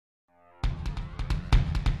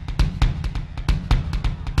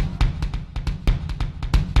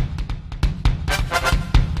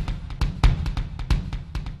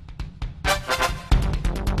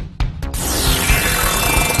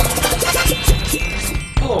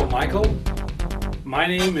Michael. My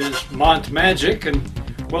name is Mont Magic, and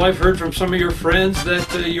well, I've heard from some of your friends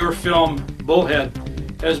that your film Bullhead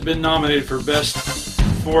has been nominated for Best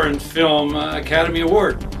Foreign Film Academy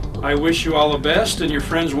Award. I wish you all the best, and your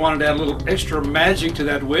friends wanted to add a little extra magic to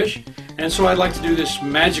that wish, and so I'd like to do this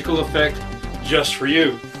magical effect just for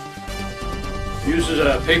you. Uses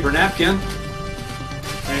a paper napkin,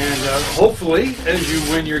 and hopefully as you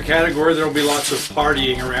win your category there will be lots of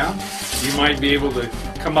partying around. You might be able to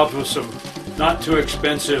come up with some not too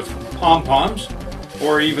expensive pom-poms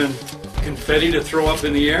or even confetti to throw up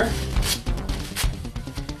in the air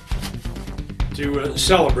to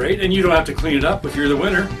celebrate, and you don't have to clean it up if you're the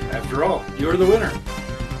winner. After all, you're the winner.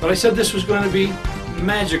 But I said this was going to be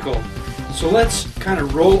magical. So let's kind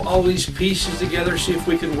of roll all these pieces together, see if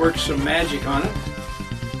we can work some magic on it.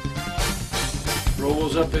 Roll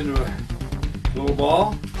those up into a little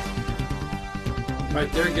ball.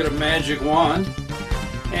 Right there, get a magic wand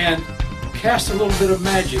and cast a little bit of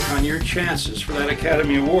magic on your chances for that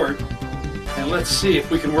Academy Award. And let's see if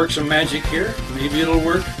we can work some magic here. Maybe it'll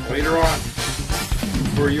work later on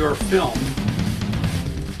for your film.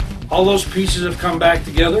 All those pieces have come back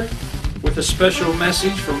together with a special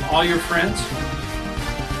message from all your friends.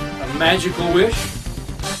 A magical wish.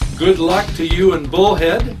 Good luck to you and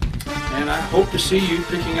Bullhead, and I hope to see you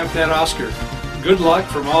picking up that Oscar. Good luck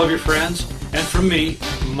from all of your friends and from me,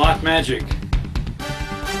 Mont Magic.